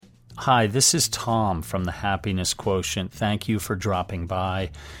Hi, this is Tom from the Happiness Quotient. Thank you for dropping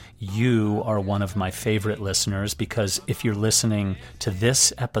by. You are one of my favorite listeners because if you're listening to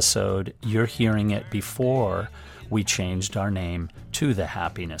this episode, you're hearing it before we changed our name to the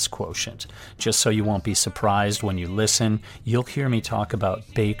Happiness Quotient. Just so you won't be surprised when you listen, you'll hear me talk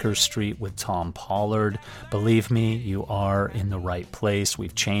about Baker Street with Tom Pollard. Believe me, you are in the right place.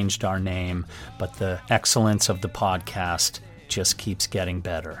 We've changed our name, but the excellence of the podcast just keeps getting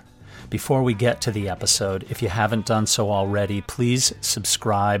better. Before we get to the episode, if you haven't done so already, please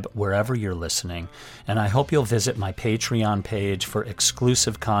subscribe wherever you're listening, and I hope you'll visit my Patreon page for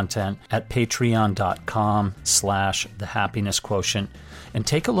exclusive content at patreon.com/thehappinessquotient, and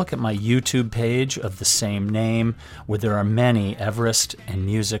take a look at my YouTube page of the same name, where there are many Everest and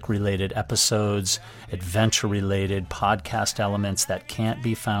music-related episodes, adventure-related podcast elements that can't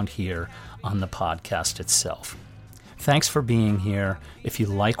be found here on the podcast itself. Thanks for being here. If you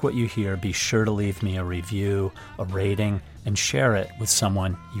like what you hear, be sure to leave me a review, a rating, and share it with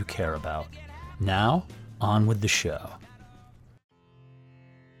someone you care about. Now, on with the show.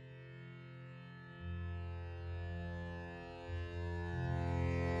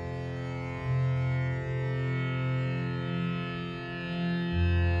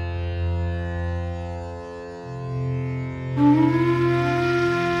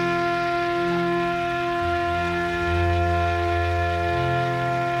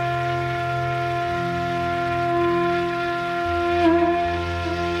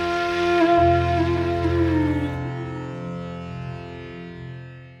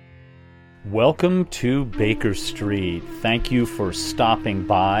 Welcome to Baker Street. Thank you for stopping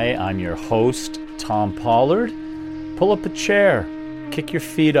by. I'm your host, Tom Pollard. Pull up a chair, kick your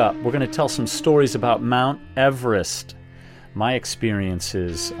feet up. We're going to tell some stories about Mount Everest, my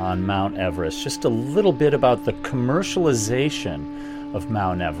experiences on Mount Everest, just a little bit about the commercialization of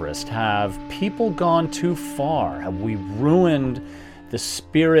Mount Everest. Have people gone too far? Have we ruined the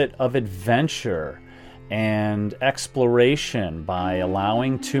spirit of adventure and exploration by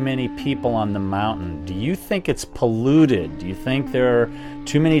allowing too many people on the mountain? Do you think it's polluted? Do you think there are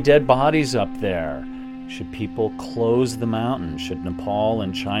too many dead bodies up there? Should people close the mountain? Should Nepal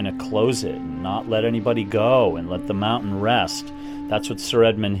and China close it and not let anybody go and let the mountain rest? That's what Sir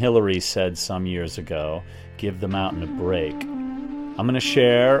Edmund Hillary said some years ago. Give the mountain a break. I'm going to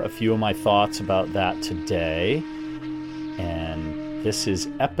share a few of my thoughts about that today. And this is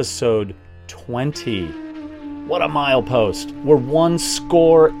episode 20. What a milepost. We're one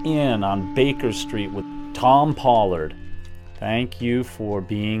score in on Baker Street with Tom Pollard. Thank you for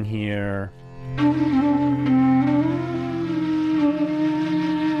being here.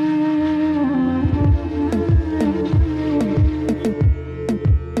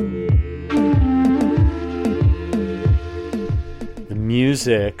 The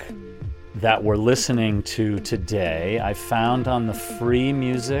music that we're listening to today, I found on the Free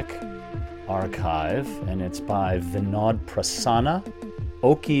Music Archive, and it's by Vinod Prasanna,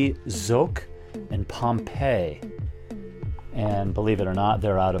 Oki Zoke, and Pompeii. And believe it or not,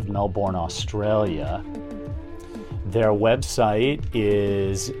 they're out of Melbourne, Australia. Their website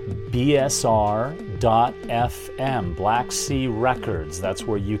is bsr.fm, Black Sea Records. That's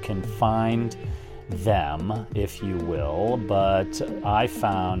where you can find them, if you will. But I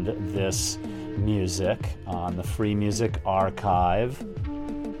found this music on the Free Music Archive,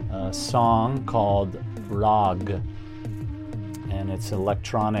 a song called Rag, and it's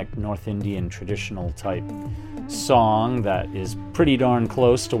electronic North Indian traditional type song that is pretty darn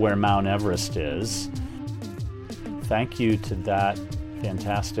close to where Mount Everest is. Thank you to that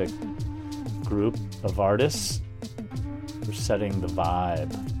fantastic group of artists for setting the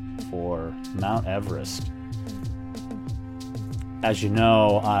vibe for Mount Everest. As you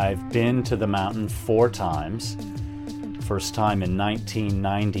know, I've been to the mountain 4 times. First time in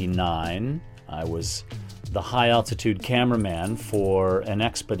 1999. I was the high-altitude cameraman for an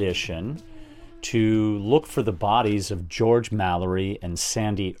expedition to look for the bodies of George Mallory and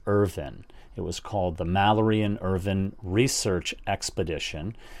Sandy Irvin. It was called the Mallory and Irvin Research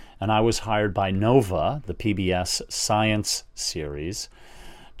Expedition, and I was hired by Nova, the PBS science series,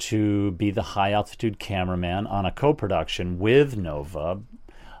 to be the high-altitude cameraman on a co-production with Nova,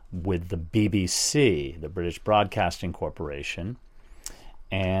 with the BBC, the British Broadcasting Corporation.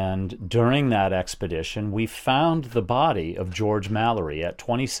 And during that expedition, we found the body of George Mallory at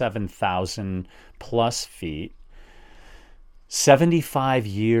 27,000 plus feet. 75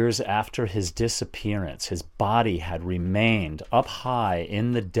 years after his disappearance, his body had remained up high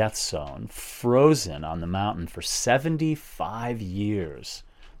in the death zone, frozen on the mountain for 75 years.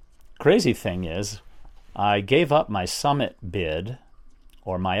 Crazy thing is, I gave up my summit bid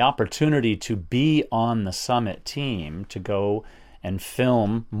or my opportunity to be on the summit team to go and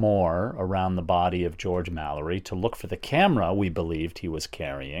film more around the body of George Mallory, to look for the camera we believed he was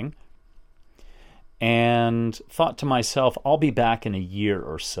carrying, and thought to myself, I'll be back in a year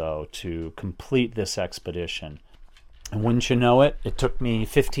or so to complete this expedition. And wouldn't you know it, it took me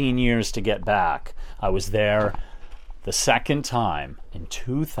 15 years to get back. I was there the second time in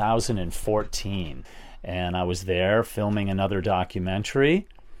 2014, and I was there filming another documentary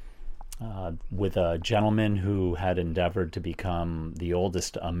with a gentleman who had endeavored to become the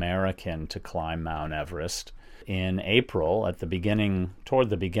oldest American to climb Mount Everest. In April, toward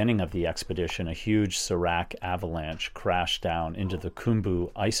the beginning of the expedition, a huge Serac avalanche crashed down into the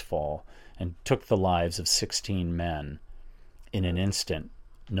Khumbu icefall and took the lives of 16 men in an instant.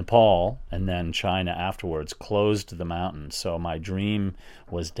 Nepal, and then China afterwards, closed the mountain, so my dream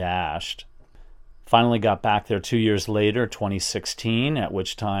was dashed. Finally got back there 2 years later, 2016, at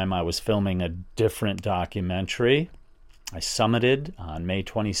which time I was filming a different documentary. I summited on May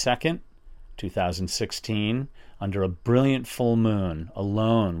 22nd, 2016, under a brilliant full moon,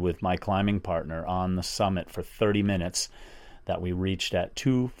 alone with my climbing partner on the summit for 30 minutes, that we reached at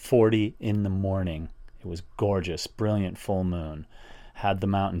 2:40 in the morning. It was gorgeous, brilliant full moon. Had the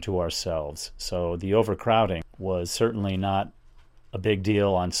mountain to ourselves. So the overcrowding was certainly not a big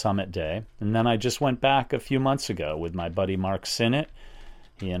deal on summit day. And then I just went back a few months ago with my buddy Mark Sinnott.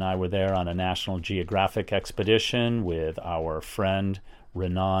 He and I were there on a National Geographic expedition with our friend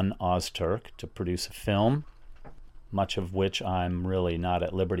Renan Ozturk to produce a film, much of which I'm really not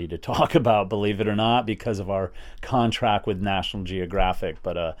at liberty to talk about, believe it or not, because of our contract with National Geographic.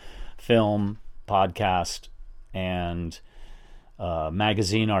 But a film, podcast, and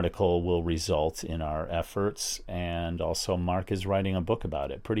magazine article will result in our efforts, and also Mark is writing a book about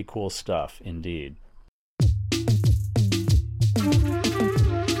it. Pretty cool stuff indeed.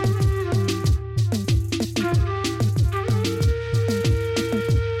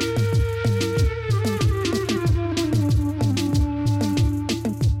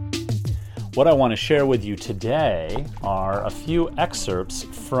 What I want to share with you today are a few excerpts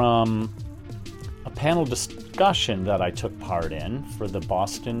from a panel discussion that I took part in for the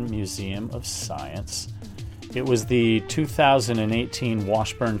Boston Museum of Science. It was the 2018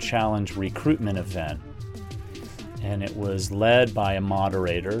 Washburn Challenge recruitment event, and it was led by a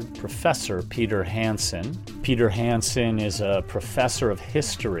moderator, Professor Peter Hansen. Peter Hansen is a professor of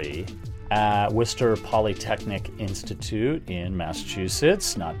history at Worcester Polytechnic Institute in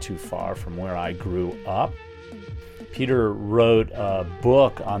Massachusetts, not too far from where I grew up. Peter wrote a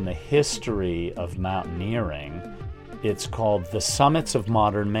book on the history of mountaineering. It's called The Summits of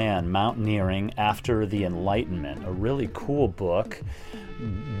Modern Man, Mountaineering After the Enlightenment, a really cool book,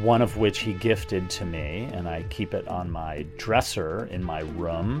 one of which he gifted to me, and I keep it on my dresser in my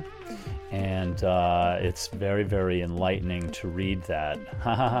room. And it's very, very enlightening to read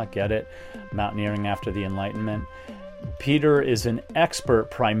that. Get it? Mountaineering After the Enlightenment. Peter is an expert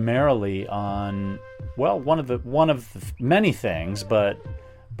primarily on, well, one of the many things, but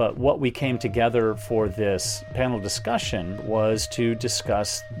what we came together for this panel discussion was to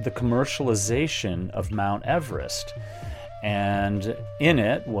discuss the commercialization of Mount Everest. And in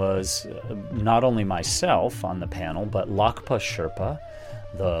it was not only myself on the panel, but Lakpa Sherpa,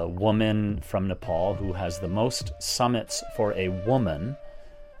 the woman from Nepal who has the most summits for a woman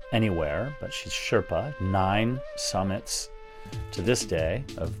anywhere, but she's Sherpa, 9 summits to this day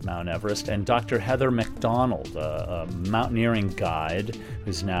of Mount Everest, and Dr. Heather McDonald, a mountaineering guide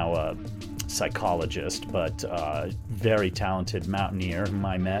who's now a psychologist, but very talented mountaineer whom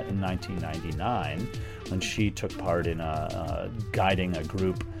I met in 1999 when she took part in guiding a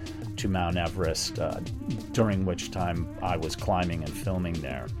group to Mount Everest, during which time I was climbing and filming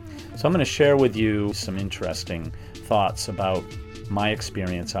there. So I'm going to share with you some interesting thoughts about my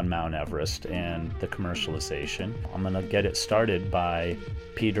experience on Mount Everest and the commercialization. I'm going to get it started by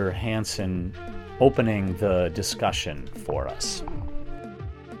Peter Hansen opening the discussion for us.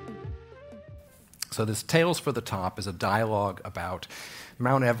 So this Tales for the Top is a dialogue about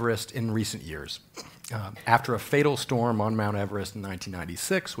Mount Everest in recent years. After a fatal storm on Mount Everest in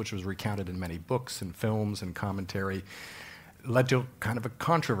 1996, which was recounted in many books and films and commentary, led to kind of a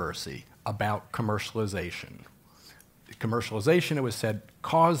controversy about commercialization. Commercialization, it was said,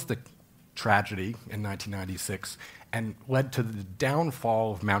 caused the tragedy in 1996 and led to the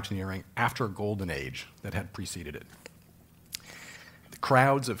downfall of mountaineering after a golden age that had preceded it. The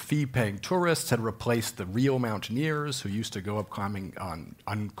crowds of fee-paying tourists had replaced the real mountaineers who used to go up climbing on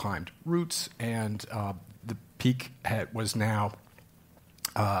unclimbed routes, and the peak had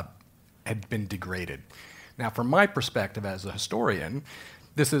been degraded. Now, from my perspective as a historian,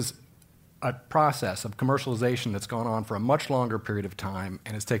 this is a process of commercialization that's gone on for a much longer period of time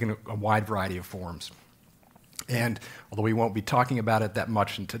and has taken a wide variety of forms. And although we won't be talking about it that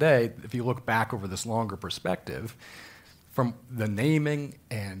much today, if you look back over this longer perspective, from the naming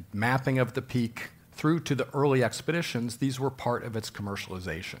and mapping of the peak through to the early expeditions, these were part of its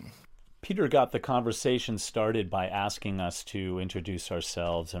commercialization. Peter got the conversation started by asking us to introduce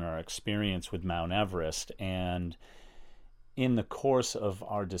ourselves and our experience with Mount Everest. And in the course of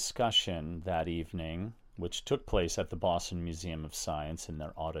our discussion that evening, which took place at the Boston Museum of Science in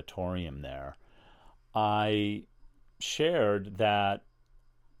their auditorium there, I shared that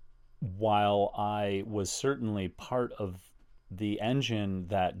while I was certainly part of the engine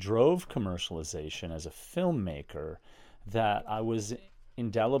that drove commercialization as a filmmaker, that I was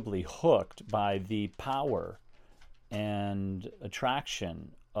indelibly hooked by the power and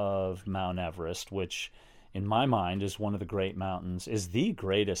attraction of Mount Everest, which in my mind is one of the great mountains, is the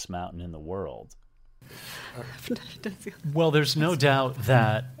greatest mountain in the world. Well, there's no doubt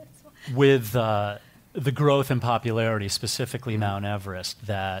that with the growth in popularity, specifically Mount Everest,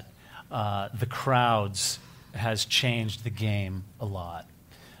 that the crowds has changed the game a lot.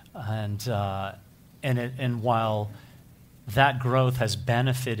 And while that growth has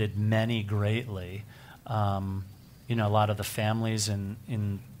benefited many greatly, a lot of the families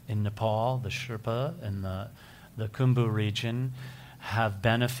in Nepal, the Sherpa and the Khumbu region, have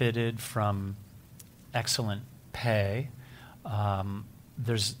benefited from excellent pay.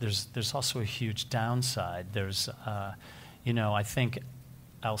 There's also a huge downside. There's, I think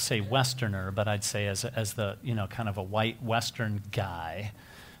I'll say Westerner, but I'd say as the kind of a white Western guy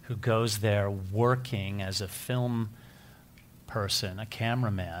who goes there working as a film person, a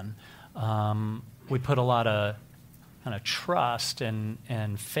cameraman, we put a lot of kind of trust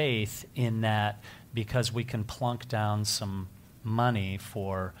and faith in that, because we can plunk down some money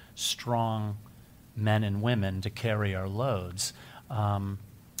for strong men and women to carry our loads,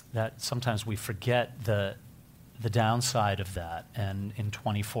 that sometimes we forget the downside of that. And in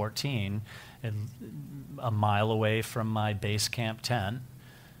 2014, a mile away from my base camp tent,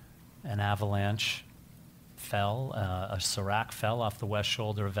 an avalanche fell, a serac fell off the west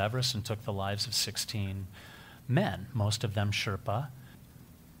shoulder of Everest and took the lives of 16 men, most of them Sherpa.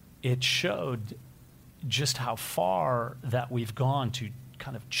 It showed just how far that we've gone to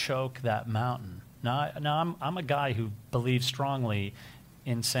kind of choke that mountain. Now I'm a guy who believes strongly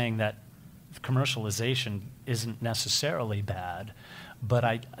in saying that commercialization isn't necessarily bad,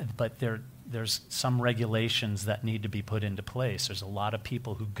 but there's some regulations that need to be put into place. There's a lot of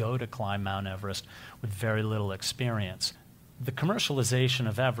people who go to climb Mount Everest with very little experience. The commercialization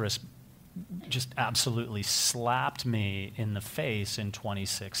of Everest just absolutely slapped me in the face in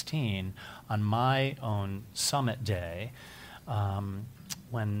 2016 on my own summit day,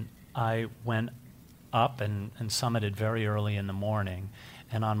 when I went up and summited very early in the morning.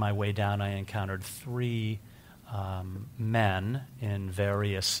 And on my way down, I encountered 3 men in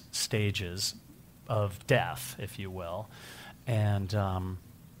various stages of death, if you will. And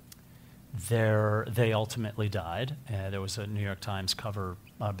they ultimately died. There was a New York Times cover,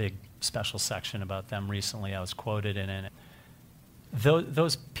 a big special section about them recently. I was quoted in it.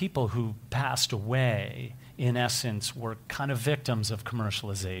 Those people who passed away, in essence, were kind of victims of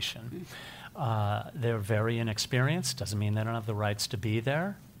commercialization. They're very inexperienced. Doesn't mean they don't have the rights to be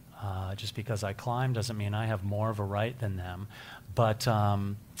there. Just because I climb doesn't mean I have more of a right than them. But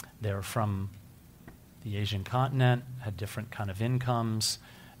they're from the Asian continent, had different kind of incomes,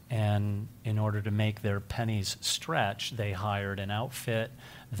 and in order to make their pennies stretch, they hired an outfit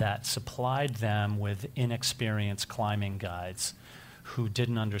that supplied them with inexperienced climbing guides who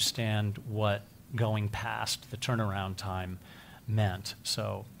didn't understand what going past the turnaround time meant.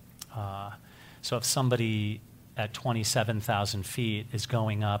 So if somebody at 27,000 feet is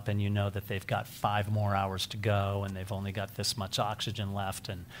going up and you know that they've got 5 more hours to go and they've only got this much oxygen left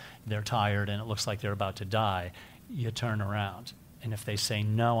and they're tired and it looks like they're about to die, you turn around. And if they say,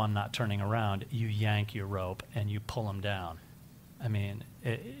 no, I'm not turning around, you yank your rope and you pull them down. I mean,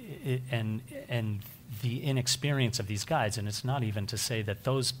 and the inexperience of these guides, and it's not even to say that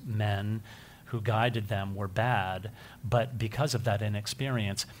those men who guided them were bad, but because of that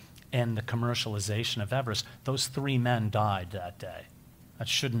inexperience and the commercialization of Everest, those 3 men died that day. That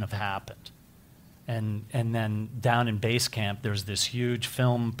shouldn't have happened. And then down in base camp, there's this huge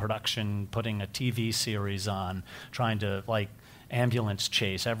film production putting a TV series on, trying to ambulance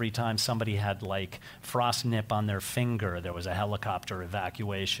chase. Every time somebody had frost nip on their finger, there was a helicopter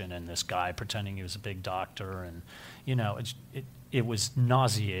evacuation and this guy pretending he was a big doctor. And, it was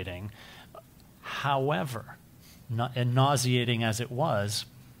nauseating However, and nauseating as it was,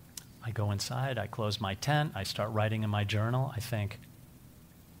 I go inside, I close my tent, I start writing in my journal. I think,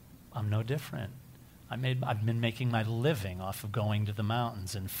 I'm no different. I've been making my living off of going to the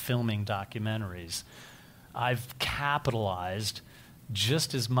mountains and filming documentaries. I've capitalized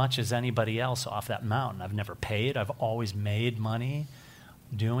just as much as anybody else off that mountain. I've never paid. I've always made money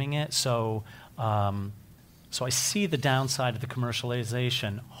doing it. So I see the downside of the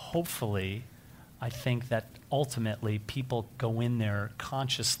commercialization. Hopefully, I think that ultimately people go in there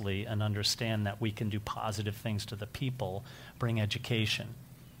consciously and understand that we can do positive things to the people, bring education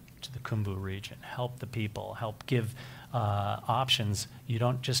to the Khumbu region, help the people, help give options. You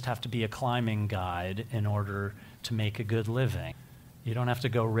don't just have to be a climbing guide in order to make a good living. You don't have to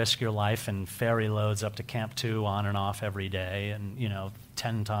go risk your life in ferry loads up to Camp 2 on and off every day and,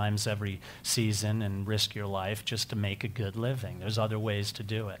 10 times every season and risk your life just to make a good living. There's other ways to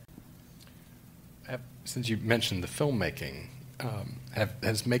do it. Since you mentioned the filmmaking,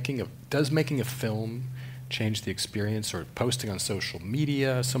 does making a film change the experience, or posting on social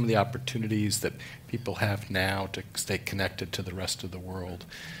media, some of the opportunities that people have now to stay connected to the rest of the world?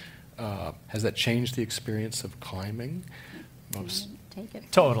 Has that changed the experience of climbing? Take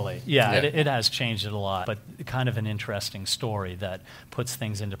it. Totally. Yeah. It has changed it a lot, but kind of an interesting story that puts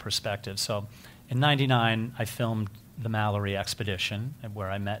things into perspective. So in '99, I filmed the Mallory expedition, where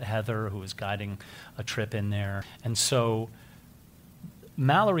I met Heather, who was guiding a trip in there. And so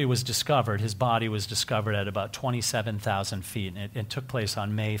Mallory was discovered, his body was discovered at about 27,000 feet, and it took place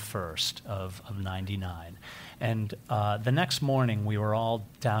on May 1st of '99. And the next morning, we were all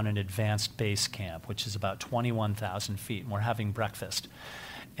down in Advanced Base Camp, which is about 21,000 feet, and we're having breakfast.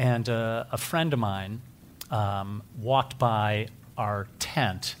 And a friend of mine walked by our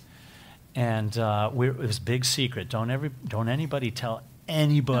tent, and it was a big secret. Don't anybody tell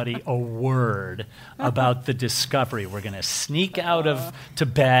anybody a word about the discovery. We're going to sneak out of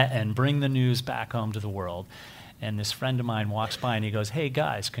Tibet and bring the news back home to the world. And this friend of mine walks by and he goes, "Hey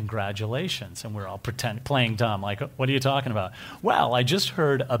guys, congratulations." And we're all playing dumb, like, "What are you talking about?" "Well, I just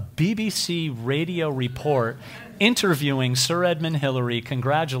heard a BBC radio report interviewing Sir Edmund Hillary,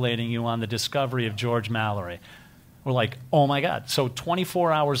 congratulating you on the discovery of George Mallory." We're like, "Oh my God." So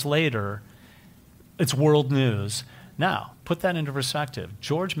 24 hours later, it's world news. Now, put that into perspective.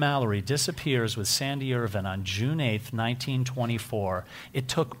 George Mallory disappears with Sandy Irvine on June 8th, 1924. It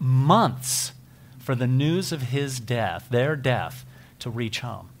took months for the news of their death, to reach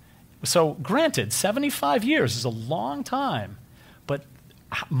home. So granted, 75 years is a long time, but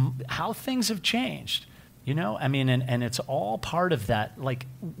how things have changed, and it's all part of that. Like,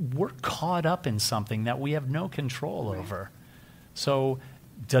 we're caught up in something that we have no control over. So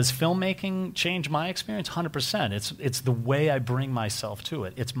does filmmaking change my experience? 100%. It's the way I bring myself to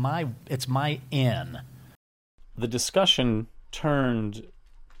it. It's my in. The discussion turned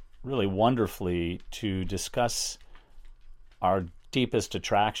really wonderfully to discuss our deepest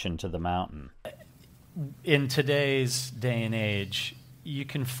attraction to the mountain. In today's day and age, you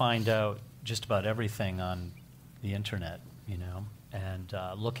can find out just about everything on the internet, and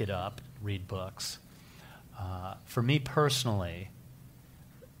look it up, read books. For me personally,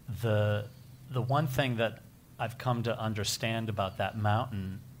 the one thing that I've come to understand about that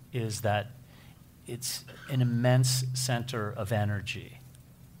mountain is that it's an immense center of energy.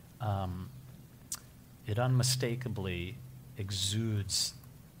 It unmistakably exudes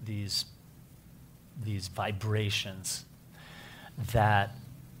these vibrations that,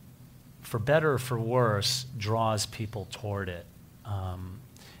 for better or for worse, draws people toward it.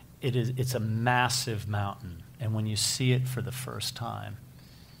 It's a massive mountain, and when you see it for the first time,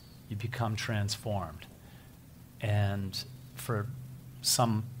 you become transformed. And for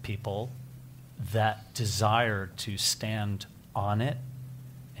some people, that desire to stand on it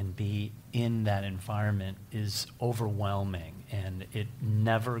and be in that environment is overwhelming, and it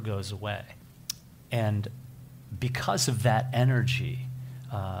never goes away. And because of that energy,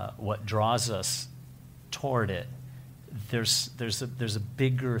 what draws us toward it, there's a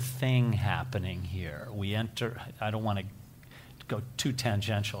bigger thing happening here. We enter. I don't want to go too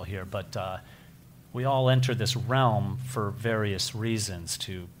tangential here, but we all enter this realm for various reasons,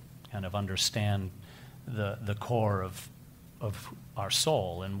 to kind of understand the core of our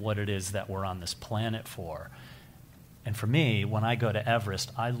soul and what it is that we're on this planet for. And for me, when I go to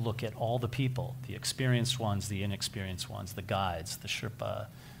Everest, I look at all the people, the experienced ones, the inexperienced ones, the guides, the Sherpa.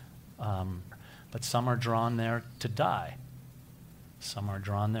 But some are drawn there to die. Some are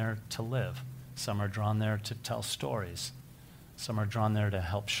drawn there to live. Some are drawn there to tell stories. Some are drawn there to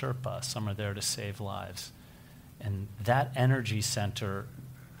help Sherpa. Some are there to save lives. And that energy center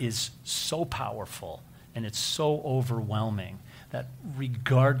is so powerful and it's so overwhelming that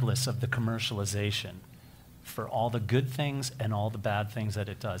regardless of the commercialization, for all the good things and all the bad things that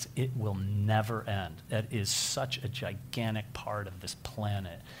it does, it will never end. That is such a gigantic part of this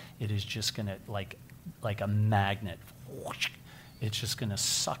planet. It is just going to, like a magnet, whoosh, it's just going to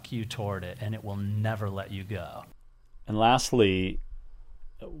suck you toward it, and it will never let you go. And lastly,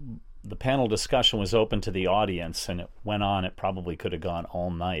 the panel discussion was open to the audience, and it went on. It probably could have gone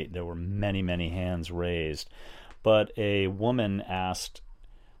all night. There were many, many hands raised. But a woman asked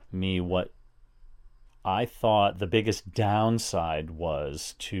me what I thought the biggest downside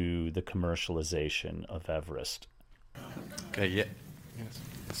was to the commercialization of Everest. Okay, yeah. Yes.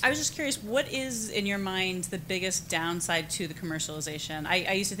 I was just curious, what is, in your mind, the biggest downside to the commercialization?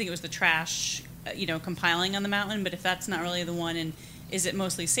 I used to think it was the trash, compiling on the mountain, but if that's not really the one, and is it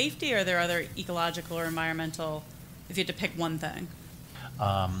mostly safety, or are there other ecological or environmental, if you had to pick one thing?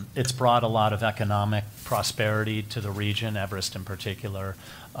 It's brought a lot of economic prosperity to the region, Everest in particular.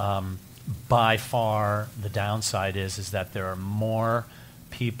 By far, the downside is that there are more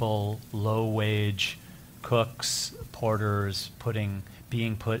people, low-wage cooks, porters,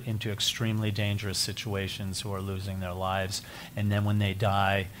 being put into extremely dangerous situations who are losing their lives. And then when they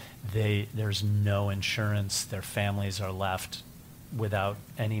die, there's no insurance. Their families are left without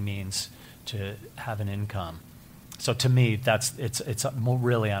any means to have an income. So to me, it's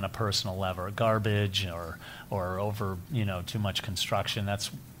really on a personal level. Garbage or over too much construction.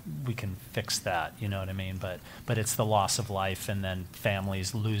 We can fix that. You know what I mean? But it's the loss of life, and then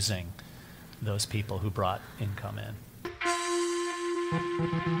families losing those people who brought income in.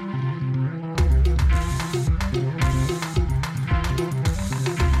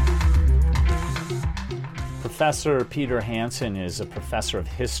 Professor Peter Hansen is a professor of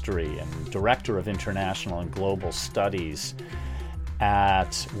history and director of international and global studies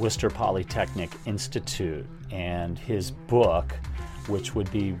at Worcester Polytechnic Institute. And his book, which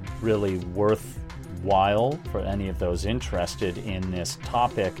would be really worthwhile for any of those interested in this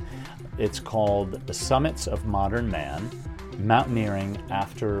topic, it's called The Summits of Modern Man, Mountaineering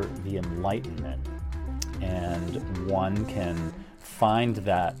After the Enlightenment. And one can find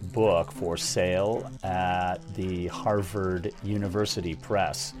that book for sale at the Harvard University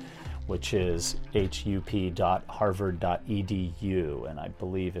Press, which is hup.harvard.edu. And I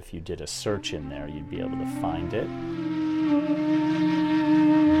believe if you did a search in there, you'd be able to find it.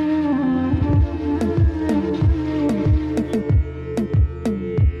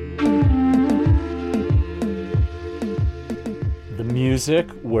 The music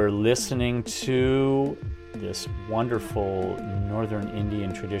we're listening to, this wonderful Northern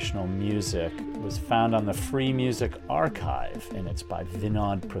Indian traditional music, was found on the Free Music Archive, and it's by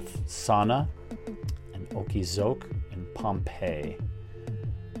Vinod Prasanna and Okizok and Pompeii.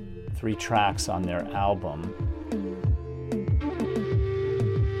 3 tracks on their album.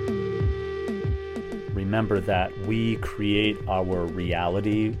 Remember that we create our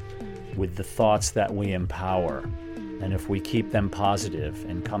reality with the thoughts that we empower. And if we keep them positive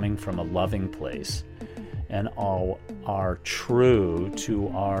and coming from a loving place, and all are true to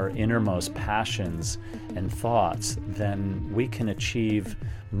our innermost passions and thoughts, then we can achieve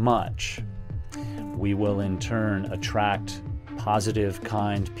much. We will in turn attract positive,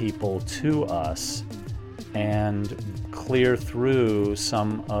 kind people to us and clear through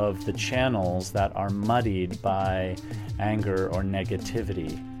some of the channels that are muddied by anger or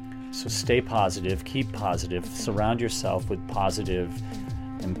negativity. So stay positive, keep positive, surround yourself with positive,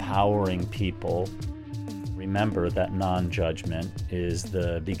 empowering people. Remember that non-judgment is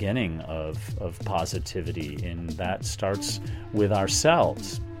the beginning of positivity, and that starts with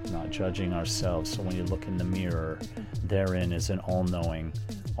ourselves, not judging ourselves. So when you look in the mirror, therein is an all-knowing,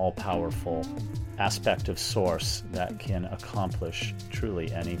 all-powerful aspect of Source that can accomplish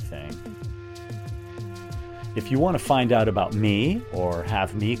truly anything. If you want to find out about me or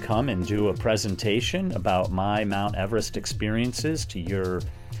have me come and do a presentation about my Mount Everest experiences to your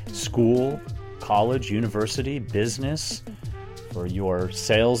school, college, university, business, for your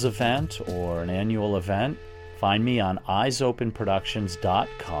sales event or an annual event, find me on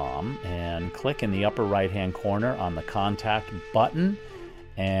eyesopenproductions.com and click in the upper right-hand corner on the contact button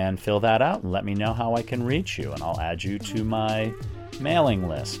and fill that out and let me know how I can reach you, and I'll add you to my mailing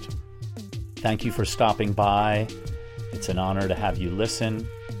list. Thank you for stopping by. It's an honor to have you listen.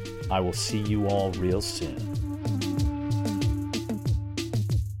 I will see you all real soon.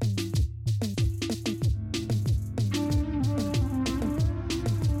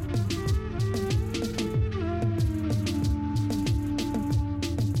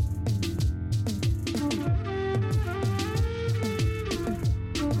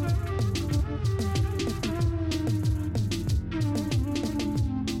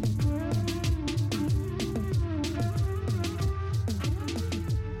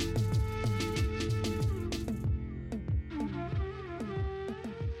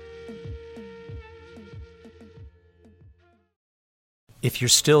 If you're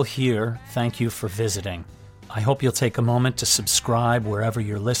still here, thank you for visiting. I hope you'll take a moment to subscribe wherever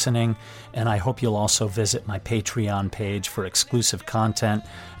you're listening, and I hope you'll also visit my Patreon page for exclusive content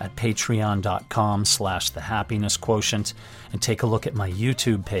at patreon.com/thehappinessquotient, and take a look at my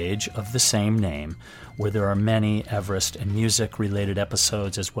YouTube page of the same name, where there are many Everest and music-related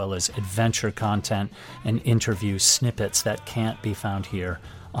episodes, as well as adventure content and interview snippets that can't be found here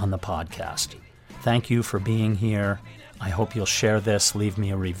on the podcast. Thank you for being here. I hope you'll share this, leave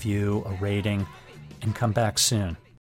me a review, a rating, and come back soon.